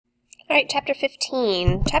All right, Chapter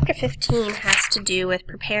 15. Chapter 15 has to do with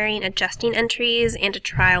preparing adjusting entries and a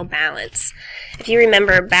trial balance. If you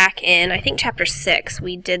remember back in, I think, Chapter 6,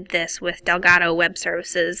 we did this with Delgado Web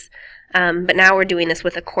Services, but now we're doing this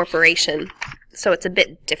with a corporation, so it's a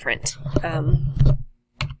bit different.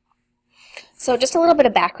 So just a little bit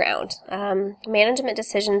of background. Management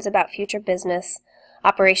decisions about future business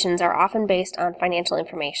operations are often based on financial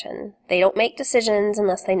information. They don't make decisions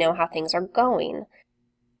unless they know how things are going.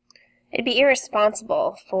 It'd be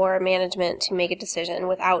irresponsible for management to make a decision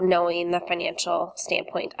without knowing the financial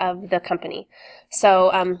standpoint of the company.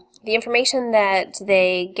 So the information that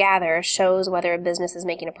they gather shows whether a business is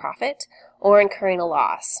making a profit or incurring a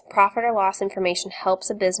loss. Profit or loss information helps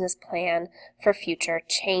a business plan for future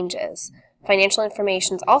changes. Financial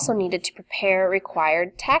information is also needed to prepare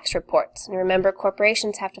required tax reports. And remember,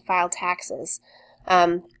 corporations have to file taxes.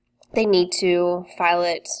 They need to file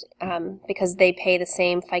it because they pay the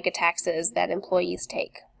same FICA taxes that employees pay.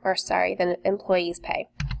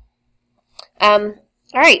 All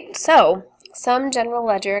right, so some general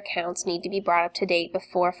ledger accounts need to be brought up to date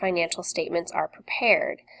before financial statements are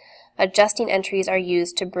prepared. Adjusting entries are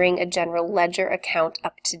used to bring a general ledger account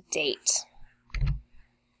up to date.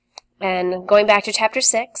 And going back to Chapter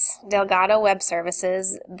 6, Delgado Web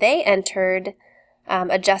Services, they entered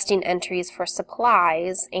adjusting entries for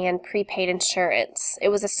supplies and prepaid insurance. It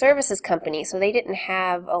was a services company, so they didn't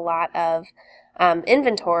have a lot of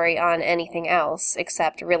inventory on anything else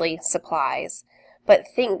except really supplies. But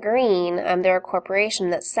Think Green, they're a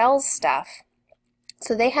corporation that sells stuff,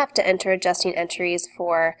 so they have to enter adjusting entries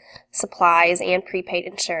for supplies and prepaid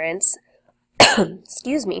insurance.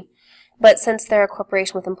 Excuse me. But since they're a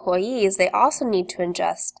corporation with employees, they also need to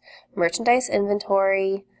adjust merchandise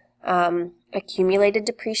inventory, accumulated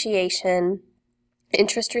depreciation,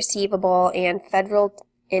 interest receivable, and federal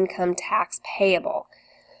income tax payable.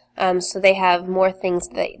 So they have more things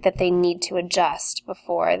that they need to adjust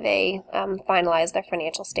before they finalize their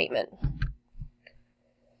financial statement.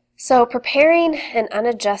 So preparing an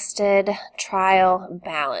unadjusted trial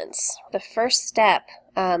balance. The first step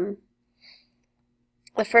in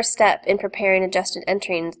preparing adjusted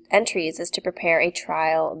entries is to prepare a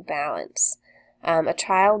trial balance. A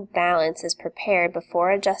trial balance is prepared before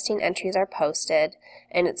adjusting entries are posted,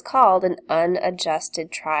 and it's called an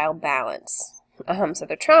unadjusted trial balance. So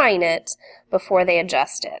they're trying it before they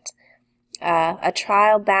adjust it. A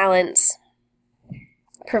trial balance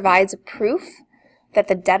provides a proof that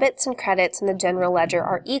the debits and credits in the general ledger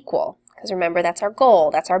are equal, because remember, that's our goal,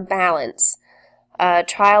 that's our balance.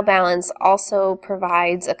 Trial balance also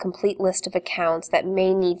provides a complete list of accounts that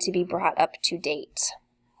may need to be brought up to date.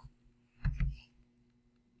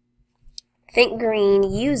 Think Green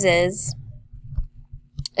uses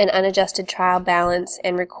an unadjusted trial balance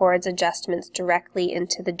and records adjustments directly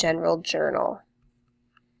into the general journal.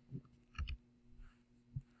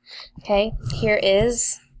 Okay, here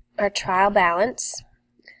is our trial balance.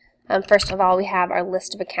 First of all, we have our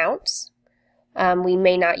list of accounts. We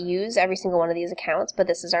may not use every single one of these accounts, but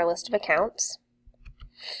this is our list of accounts.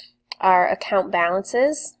 Our account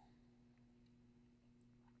balances.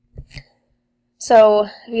 So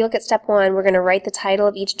if you look at step 1, we're going to write the title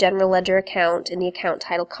of each general ledger account in the account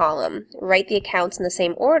title column. Write the accounts in the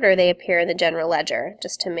same order they appear in the general ledger,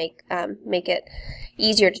 just to make it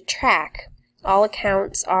easier to track. All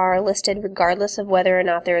accounts are listed regardless of whether or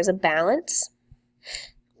not there is a balance.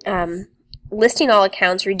 Listing all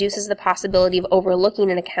accounts reduces the possibility of overlooking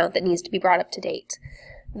an account that needs to be brought up to date.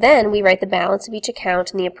 Then we write the balance of each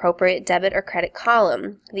account in the appropriate debit or credit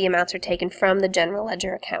column. The amounts are taken from the general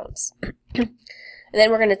ledger accounts. And then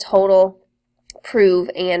we're going to total, prove,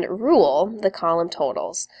 and rule the column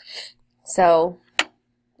totals. So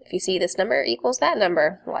if you see this number equals that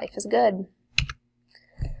number, life is good.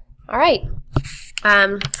 All right.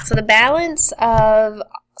 So the balance of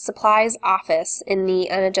supplies office in the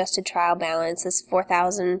unadjusted trial balance is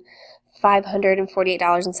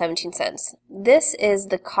 $4,548.17. This is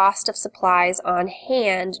the cost of supplies on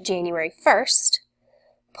hand January 1st,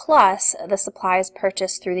 plus the supplies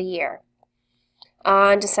purchased through the year.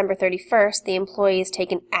 On December 31st, the employees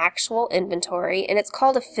take an actual inventory, and it's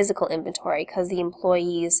called a physical inventory because the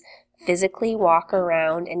employees physically walk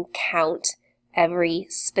around and count every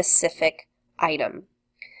specific item.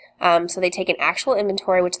 So they take an actual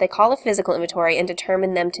inventory, which they call a physical inventory, and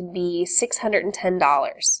determine them to be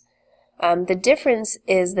 $610. The difference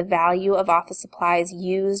is the value of office supplies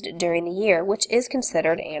used during the year, which is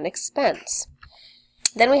considered an expense.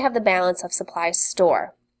 Then we have the balance of supplies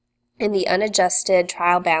store. And the unadjusted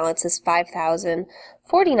trial balance is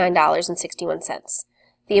 $5,049.61.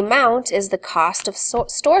 The amount is the cost of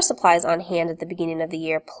store supplies on hand at the beginning of the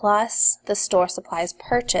year plus the store supplies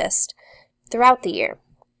purchased throughout the year.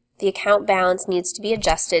 The account balance needs to be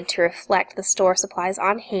adjusted to reflect the store supplies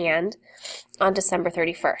on hand on December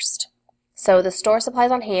 31st. So the store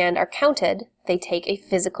supplies on hand are counted, they take a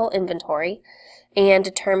physical inventory, and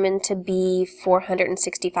determined to be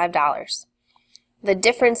 $465. The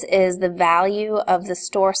difference is the value of the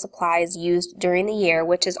store supplies used during the year,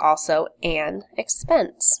 which is also an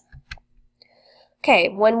expense. Okay,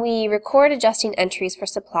 when we record adjusting entries for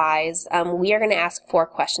supplies, we are going to ask 4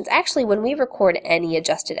 questions. Actually, when we record any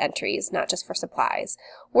adjusted entries, not just for supplies,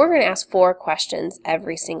 we're going to ask 4 questions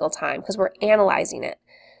every single time because we're analyzing it.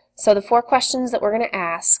 So the 4 questions that we're going to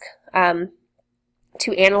ask to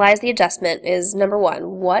analyze the adjustment is, number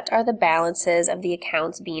 1, what are the balances of the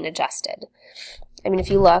accounts being adjusted? I mean,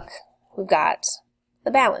 if you look, we've got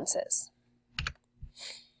the balances.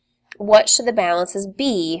 What should the balances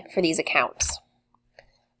be for these accounts?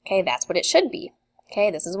 Okay, that's what it should be.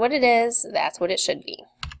 Okay, this is what it is, that's what it should be.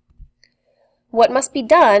 What must be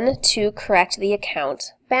done to correct the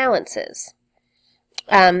account balances?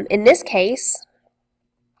 In this case,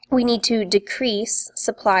 we need to decrease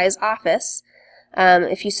supplies office.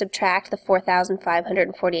 If you subtract the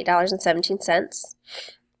 $4,548.17,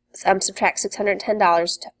 subtract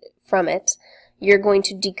 $610 from it, you're going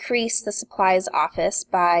to decrease the supplies office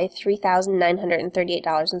by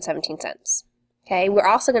 $3,938.17. Okay, we're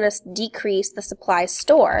also going to decrease the supplies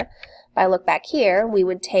store. If I look back here, we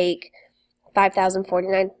would take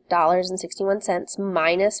 $5,049.61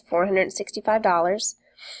 minus $465,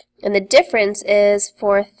 and the difference is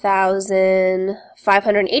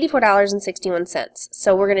 $4,584.61.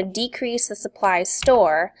 So we're going to decrease the supplies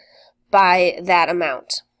store by that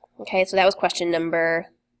amount. Okay, so that was question number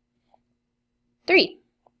 3.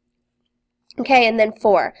 Okay, and then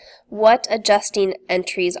 4. What adjusting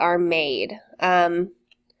entries are made?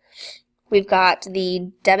 We've got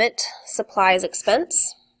the debit supplies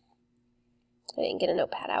expense. I didn't get a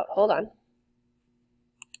notepad out. Hold on.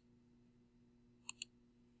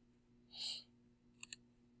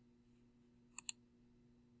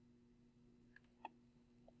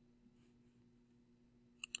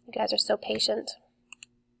 You guys are so patient.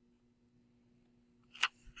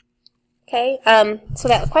 Okay, so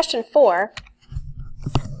that question 4,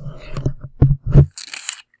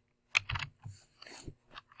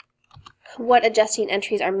 what adjusting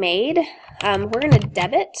entries are made? We're going to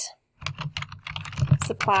debit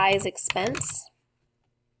supplies expense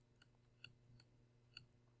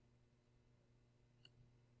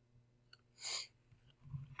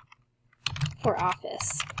for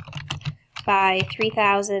office by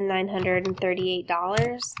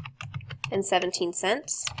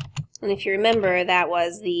 $3,938.17. And if you remember, that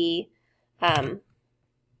was the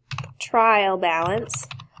trial balance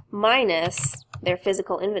minus their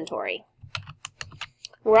physical inventory.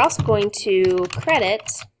 We're also going to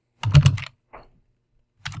credit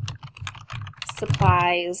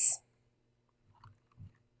supplies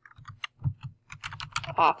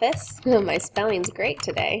office. My spelling's great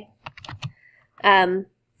today. By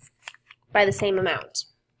the same amount.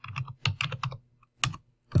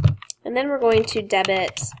 And then we're going to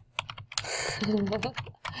debit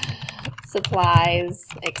supplies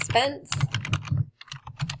expense,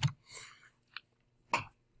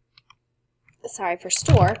 for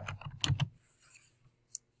store,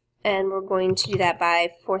 and we're going to do that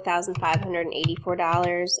by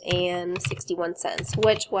 $4,584.61,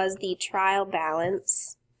 which was the trial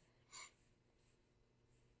balance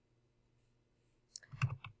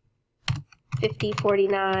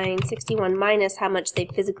 $50.49.61 minus how much they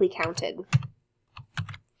physically counted.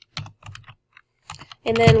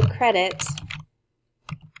 And then credit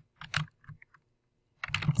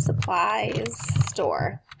supplies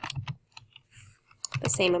store, the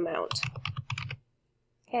same amount.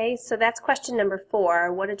 Okay, so that's question number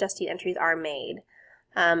 4, what adjusting entries are made.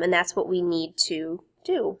 And that's what we need to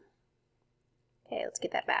do. Okay, let's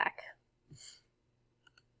get that back.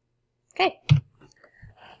 Okay.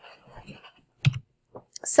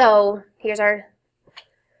 So here's our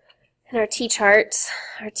T-charts,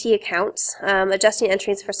 our T accounts. Adjusting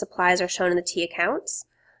entries for supplies are shown in the T accounts.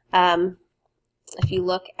 If you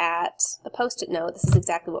look at the Post-it note, this is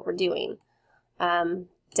exactly what we're doing.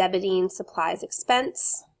 Debiting supplies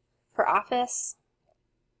expense for office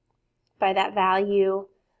by that value,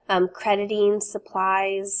 crediting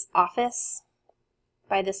supplies office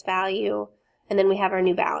by this value, and then we have our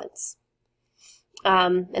new balance.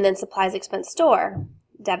 And then supplies expense store,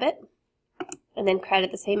 debit, and then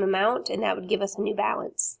credit the same amount, and that would give us a new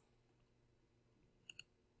balance.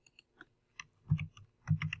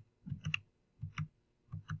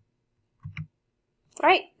 All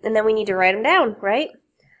right, and then we need to write them down, right?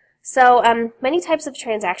 So many types of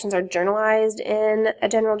transactions are journalized in a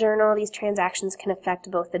general journal. These transactions can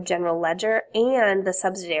affect both the general ledger and the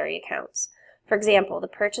subsidiary accounts. For example, the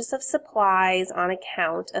purchase of supplies on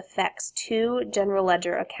account affects 2 general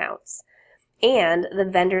ledger accounts and the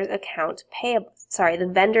vendor's accounts payable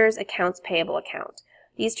account.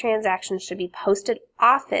 These transactions should be posted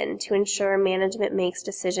often to ensure management makes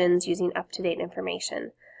decisions using up-to-date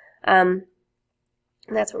information. And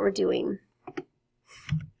that's what we're doing.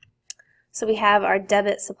 So we have our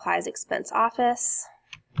debit supplies expense office,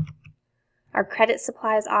 our credit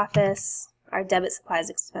supplies office, our debit supplies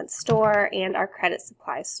expense store, and our credit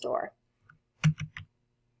supplies store.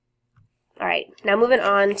 All right, now moving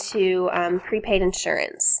on to prepaid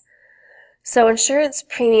insurance. So insurance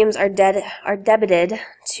premiums are debited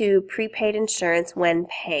to prepaid insurance when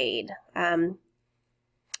paid.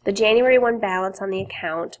 The January 1 balance on the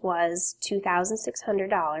account was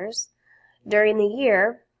 $2,600. During the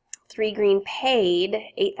year, 3 Green paid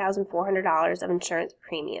 $8,400 of insurance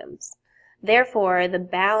premiums. Therefore, the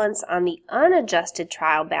balance on the unadjusted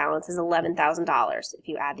trial balance is $11,000. If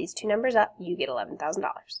you add these two numbers up, you get $11,000.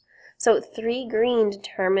 So 3 Green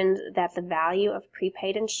determined that the value of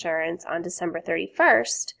prepaid insurance on December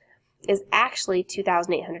 31st is actually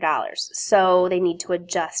 $2,800. So they need to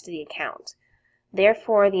adjust the account.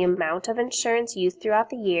 Therefore, the amount of insurance used throughout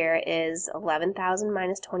the year is $11,000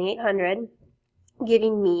 minus $2,800.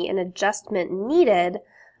 Giving me an adjustment needed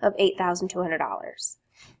of $8,200.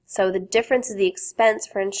 So the difference is the expense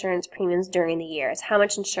for insurance premiums during the year. It's how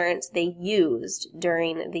much insurance they used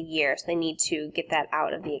during the year. So they need to get that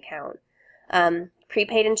out of the account.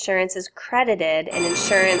 Prepaid insurance is credited and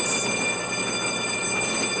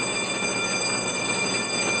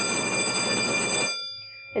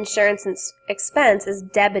insurance expense is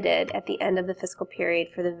debited at the end of the fiscal period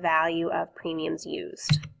for the value of premiums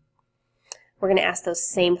used. We're going to ask those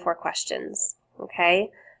same 4 questions,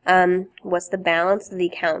 okay? What's the balance of the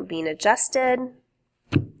account being adjusted?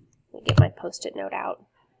 Let me get my Post-it note out.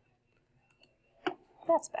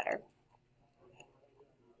 That's better.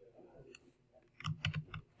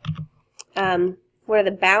 What are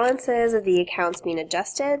the balances of the accounts being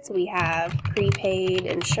adjusted? So we have prepaid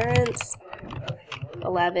insurance,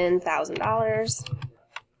 $11,000.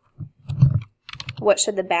 What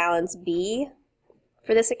should the balance be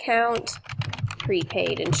for this account?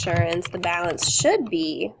 Prepaid insurance, the balance should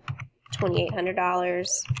be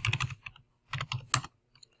 $2,800.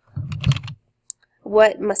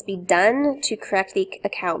 What must be done to correct the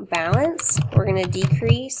account balance? We're going to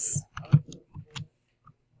decrease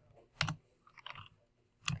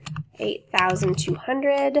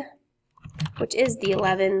 $8,200, which is the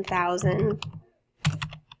 $11,000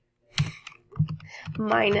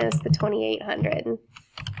 minus the $2,800.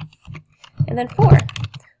 And then 4.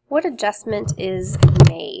 What adjustment is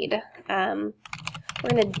made? We're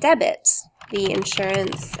going to debit the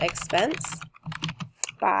insurance expense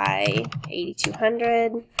by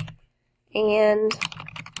 $8,200 and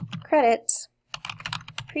credit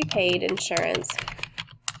prepaid insurance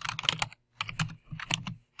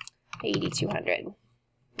 $8,200.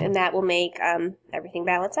 And that will make everything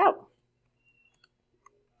balance out.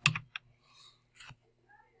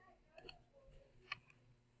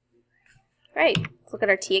 All right, let's look at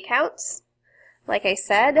our T accounts. Like I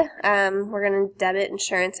said, we're going to debit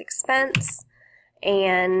insurance expense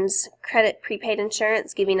and credit prepaid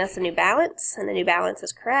insurance, giving us a new balance, and the new balance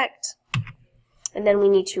is correct. And then we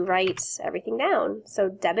need to write everything down. So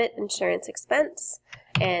debit insurance expense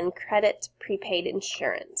and credit prepaid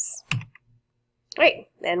insurance. All right,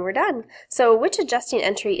 and we're done. So which adjusting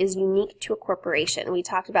entry is unique to a corporation? We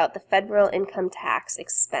talked about the federal income tax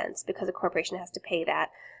expense because a corporation has to pay that.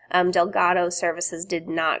 Delgado Services did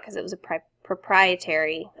not because it was a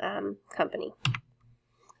proprietary company.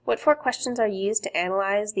 What 4 questions are used to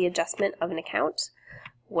analyze the adjustment of an account?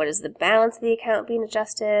 What is the balance of the account being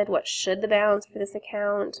adjusted? What should the balance for this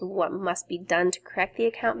account? What must be done to correct the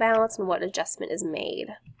account balance? And what adjustment is made?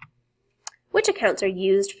 Which accounts are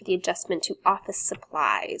used for the adjustment to office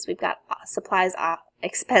supplies? We've got supplies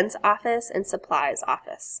expense office and supplies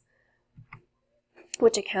office.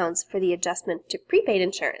 Which accounts for the adjustment to prepaid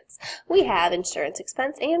insurance? We have insurance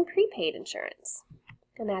expense and prepaid insurance.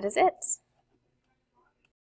 And that is it.